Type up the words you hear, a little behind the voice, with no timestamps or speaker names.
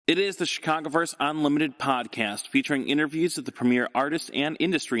It is the Chicagoverse Unlimited podcast, featuring interviews with the premier artists and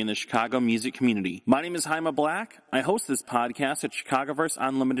industry in the Chicago music community. My name is Jaime Black. I host this podcast at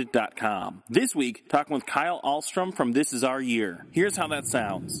ChicagoverseUnlimited.com. This week, talking with Kyle Ahlstrom from This Is Our Year. Here's how that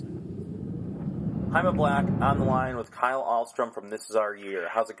sounds. Jaime Black on the line with Kyle Ahlstrom from This Is Our Year.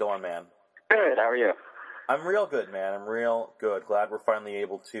 How's it going, man? Good. How are you? I'm real good, man. I'm real good. Glad we're finally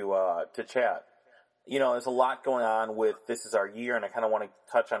able to chat. You know, there's a lot going on with This Is Our Year, and I kind of want to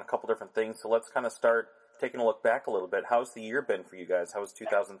touch on a couple different things. So let's kind of start taking a look back a little bit. How's the year been for you guys? How's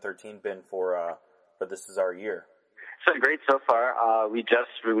 2013 been for This Is Our Year? It's been great so far. We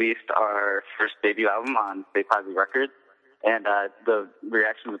just released our first debut album on TIOY Records, and the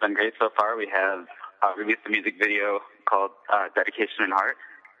reaction has been great so far. We have released a music video called Dedication and Heart,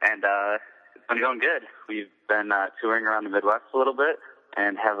 and it's been going good. We've been touring around the Midwest a little bit,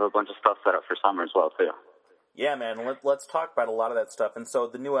 and have a bunch of stuff set up for summer as well, too. Yeah, man, let's talk about a lot of that stuff. And so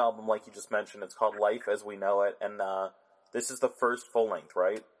the new album, like you just mentioned, it's called Life as We Know It, and this is the first full-length,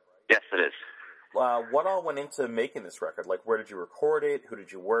 right? Yes, it is. What all went into making this record? Like, where did you record it? Who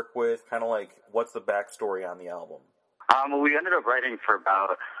did you work with? Kind of like, what's the backstory on the album? Well, we ended up writing for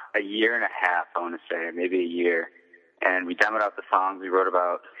about a year and a half, I want to say, maybe a year. And we demoed out the songs. We wrote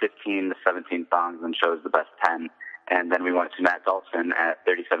about 15 to 17 songs and chose the best 10. And then we went to Matt Dalton at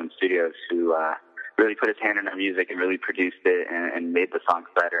 37 Studios, who really put his hand in our music and really produced it and made the songs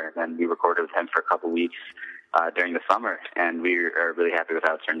better. And then we recorded with him for a couple weeks during the summer, and we are really happy with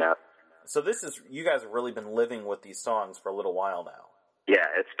how it turned out. So you guys have really been living with these songs for a little while now. Yeah,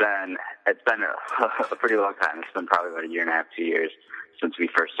 it's been a pretty long time. It's been probably about a year and a half, 2 years since we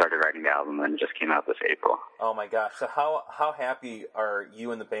first started writing the album, and it just came out this April. Oh my gosh! So how happy are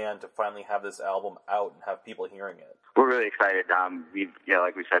you and the band to finally have this album out and have people hearing it? We're really excited.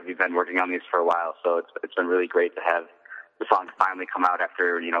 Like we said, we've been working on these for a while, so it's been really great to have the songs finally come out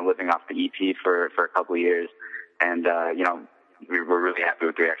after living off the EP for a couple of years, and we're really happy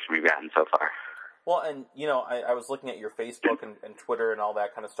with the reaction we've gotten so far. Well, and I was looking at your Facebook and Twitter and all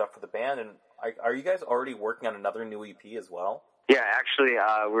that kind of stuff for the band, and are you guys already working on another new EP as well? Yeah, actually,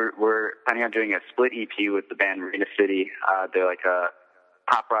 we're planning on doing a split EP with the band Marina City. They're like a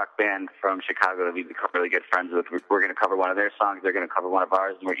pop rock band from Chicago that we've become really good friends with. We're going to cover one of their songs, they're going to cover one of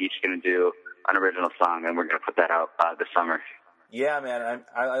ours, and we're each going to do an original song, and we're going to put that out this summer. Yeah, man,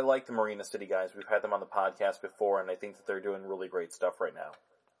 I like the Marina City guys. We've had them on the podcast before, and I think that they're doing really great stuff right now.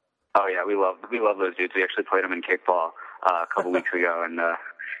 Oh yeah, we love those dudes. We actually played them in kickball a couple weeks ago, and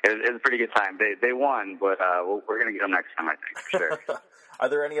it was a pretty good time. They won, but we're going to get them next time, I think, for sure. Are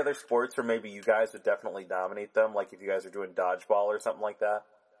there any other sports where maybe you guys would definitely dominate them, like if you guys are doing dodgeball or something like that?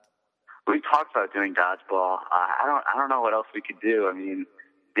 We talked about doing dodgeball. I don't know what else we could do. I mean,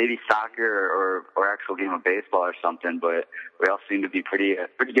 maybe soccer or actual game of baseball or something, but we all seem to be pretty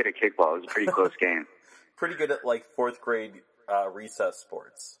good at kickball. It was a pretty close game. Pretty good at, like, fourth grade recess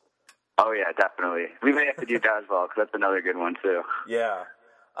sports. Oh, yeah, definitely. We may have to do dodgeball, because that's another good one, too. Yeah.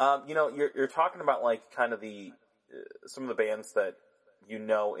 You're talking about, like, kind of some of the bands that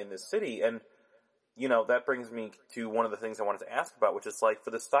in this city, and, that brings me to one of the things I wanted to ask about, which is, like,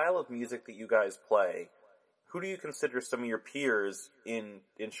 for the style of music that you guys play, who do you consider some of your peers in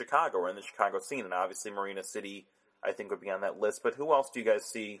Chicago or in the Chicago scene? And obviously Marina City, I think, would be on that list, but who else do you guys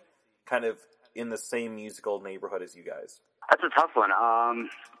see kind of in the same musical neighborhood as you guys? That's a tough one.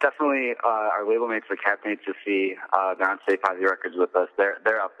 Definitely, our label mates, the Captains to see, they're on TIOY Records with us.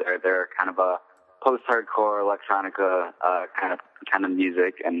 They're up there. They're kind of a post-hardcore electronica kind of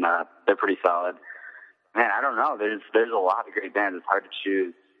music, and they're pretty solid. Man, I don't know. There's a lot of great bands. It's hard to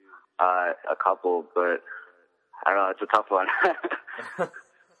choose a couple, but I don't know. It's a tough one.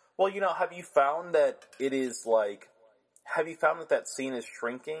 Well, have you found that it is like? Have you found that scene is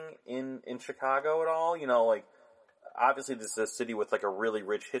shrinking in Chicago at all? Obviously this is a city with like a really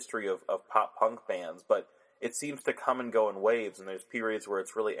rich history of pop punk bands, but it seems to come and go in waves, and there's periods where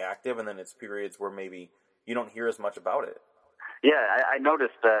it's really active, and then it's periods where maybe you don't hear as much about it. Yeah, I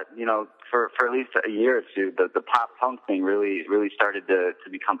noticed that, for at least a year or two, the pop punk thing really started to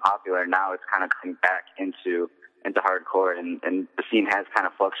become popular. Now it's kind of coming back into hardcore, and the scene has kind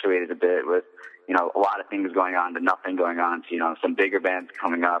of fluctuated a bit with, a lot of things going on to nothing going on to, some bigger bands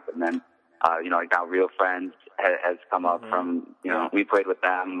coming up, and then, like now Real Friends has come up from, we played with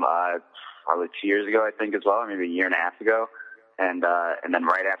them probably 2 years ago, I think, as well, or maybe a year and a half ago. And then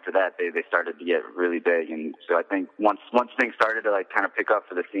right after that, they started to get really big. And so I think once things started to like kind of pick up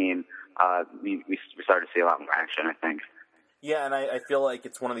for the scene, we started to see a lot more action, I think. Yeah, and I feel like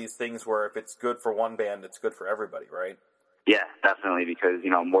it's one of these things where if it's good for one band, it's good for everybody, right? Yeah, definitely, because,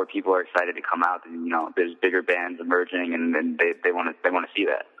 more people are excited to come out, and, there's bigger bands emerging, and they want to see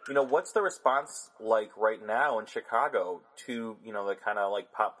that. What's the response like right now in Chicago to, the kind of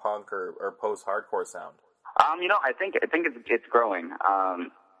like pop punk or post-hardcore sound? I think it's growing.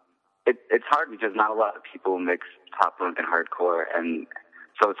 It's hard because not a lot of people mix pop punk and hardcore, and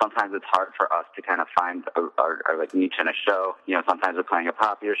so sometimes it's hard for us to kind of find our like niche in a show. Sometimes we're playing a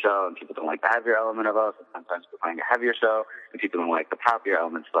poppier show and people don't like the heavier element of us. Sometimes we're playing a heavier show and people don't like the poppier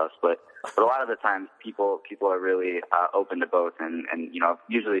elements of us. But a lot of the times people are really open to both, and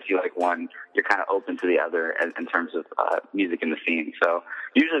usually if you like one, you're kind of open to the other in terms of music in the scene. So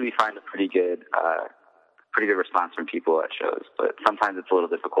usually we find a pretty good response from people at shows, but sometimes it's a little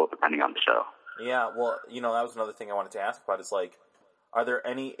difficult depending on the show. Yeah, well, that was another thing I wanted to ask about is like, are there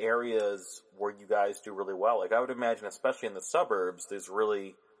any areas where you guys do really well? Like, I would imagine, especially in the suburbs, there's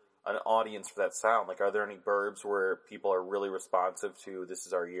really an audience for that sound. Like, are there any burbs where people are really responsive to "This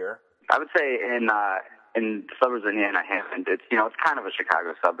Is Our Year"? I would say in the suburbs of Indiana, Hammond, it's kind of a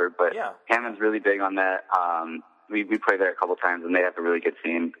Chicago suburb, but yeah. Hammond's really big on that. We play there a couple times, and they have a really good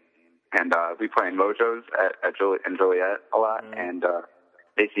scene. And we play in Mojo's in Joliet a lot, and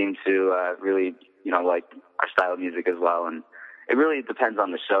they seem to really like our style of music as well. And it really depends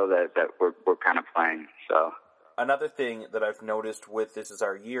on the show that we're kind of playing. So another thing that I've noticed with "This Is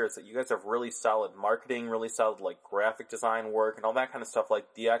Our Year" is that you guys have really solid marketing, really solid like graphic design work and all that kind of stuff. Like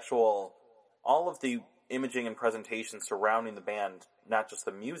all of the imaging and presentation surrounding the band, not just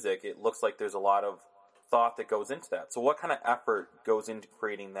the music. It looks like there's a lot of thought that goes into that. So what kind of effort goes into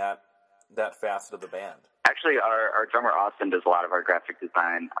creating that facet of the band? Actually, our drummer Austin does a lot of our graphic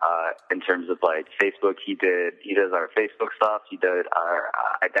design in terms of like Facebook. He does our Facebook stuff. He did our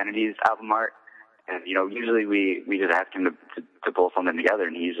Identities album art, and usually we just ask him to pull something together,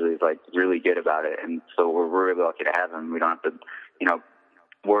 and he usually is like really good about it. And so we're really lucky to have him. We don't have to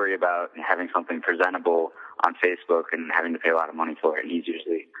worry about having something presentable on Facebook and having to pay a lot of money for it. And he's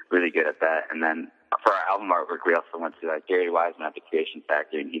usually really good at that. And then for our album artwork, we also went to Gary Wiseman at the Creation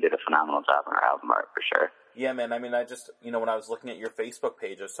Factory, and he did a phenomenal job on our album art for sure. Yeah, man. I mean, I just when I was looking at your Facebook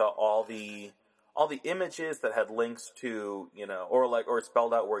page, I saw all the images that had links to or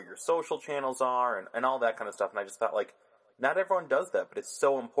spelled out where your social channels are and all that kind of stuff. And I just thought like, not everyone does that, but it's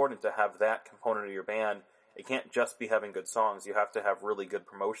so important to have that component of your band. It can't just be having good songs. You have to have really good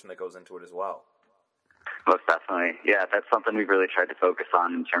promotion that goes into it as well. Most definitely. Yeah, that's something we've really tried to focus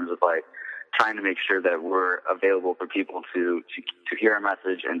on in terms of like trying to make sure that we're available for people to hear our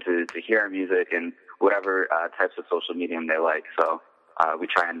message and to hear our music and whatever types of social medium they like. So we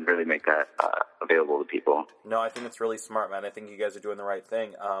try and really make that available to people. No, I think it's really smart, man. I think you guys are doing the right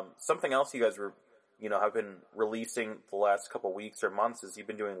thing. Something else you guys were, have been releasing the last couple weeks or months is you've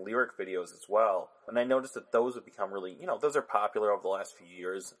been doing lyric videos as well. And I noticed that those have become really, those are popular over the last few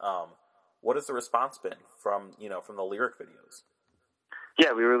years. What has the response been from the lyric videos?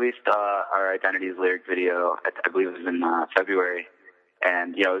 Yeah, we released our Identities lyric video, I believe it was in February,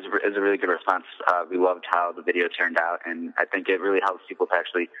 and it was a really good response. We loved how the video turned out, and I think it really helps people to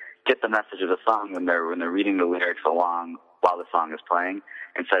actually get the message of the song when they're reading the lyrics along while the song is playing,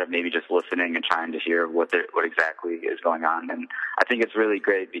 instead of maybe just listening and trying to hear what exactly is going on. And I think it's really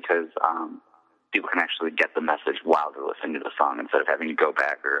great because people can actually get the message while they're listening to the song instead of having to go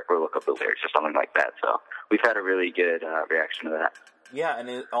back or look up the lyrics or something like that. So we've had a really good reaction to that. Yeah, and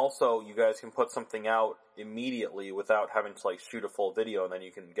you guys can put something out immediately without having to like shoot a full video, and then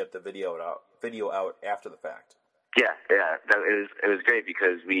you can get the video out after the fact. Yeah, it was great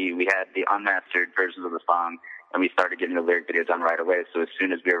because we had the unmastered versions of the song, and we started getting the lyric video done right away. So as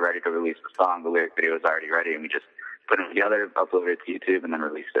soon as we were ready to release the song, the lyric video was already ready, and we just put them together, uploaded it to YouTube, and then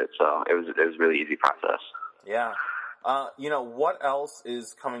released it. So it was a really easy process. Yeah. What else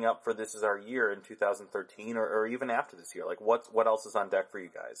is coming up for This Is Our Year in 2013 or even after this year? Like, what else is on deck for you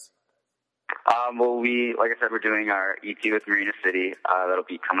guys? Well, like I said, we're doing our EP with Marina City. That'll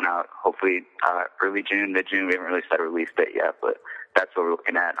be coming out hopefully early June, mid-June. We haven't really set a release date yet, but that's what we're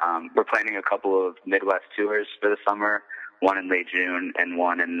looking at. We're planning a couple of Midwest tours for the summer, one in late June and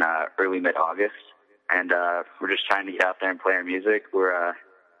one in early mid-August. And we're just trying to get out there and play our music. We're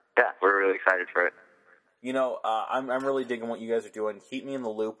really excited for it. I'm really digging what you guys are doing. Keep me in the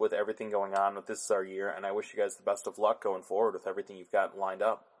loop with everything going on with This Is Our Year, and I wish you guys the best of luck going forward with everything you've got lined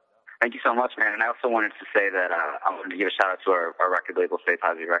up. Thank you so much, man. And I also wanted to say that I wanted to give a shout out to our record label, Stay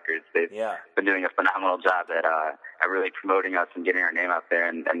Positive Records. They've been doing a phenomenal job at really promoting us and getting our name out there.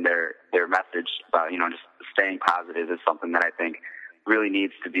 And their message about just staying positive is something that I think really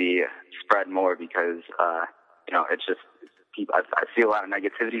needs to be spread more because it's just I see a lot of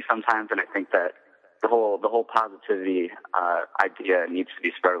negativity sometimes, and I think that the whole positivity idea needs to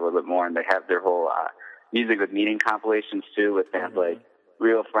be spread a little bit more. And they have their whole music with meaning compilations too, with bands like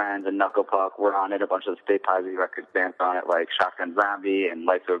Real Friends and Knuckle Puck were on it. A bunch of the Stay Positive Records bands on it, like Shotgun Zombie and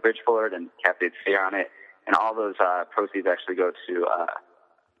Lights Over Bridgeport and Captain Sphere on it. And all those proceeds actually go to,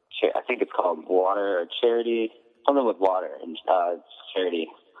 I think it's called Water or Charity, something with water and charity.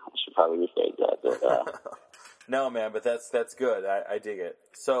 I should probably rephrase that. But, no, man, but that's good. I dig it.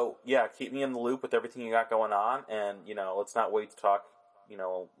 So, yeah, keep me in the loop with everything you got going on, and, let's not wait to talk,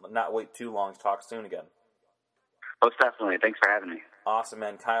 not wait too long to talk soon again. Most definitely. Thanks for having me. Awesome,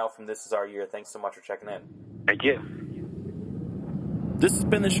 man. Kyle from This Is Our Year, thanks so much for checking in. Thank you. This has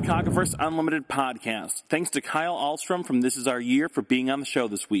been the Chicagoverse Unlimited podcast. Thanks to Kyle Ahlstrom from This Is Our Year for being on the show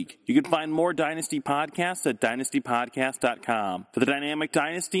this week. You can find more Dynasty podcasts at dynastypodcast.com. For the Dynamic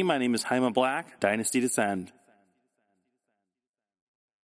Dynasty, my name is Jaime Black. Dynasty Descend.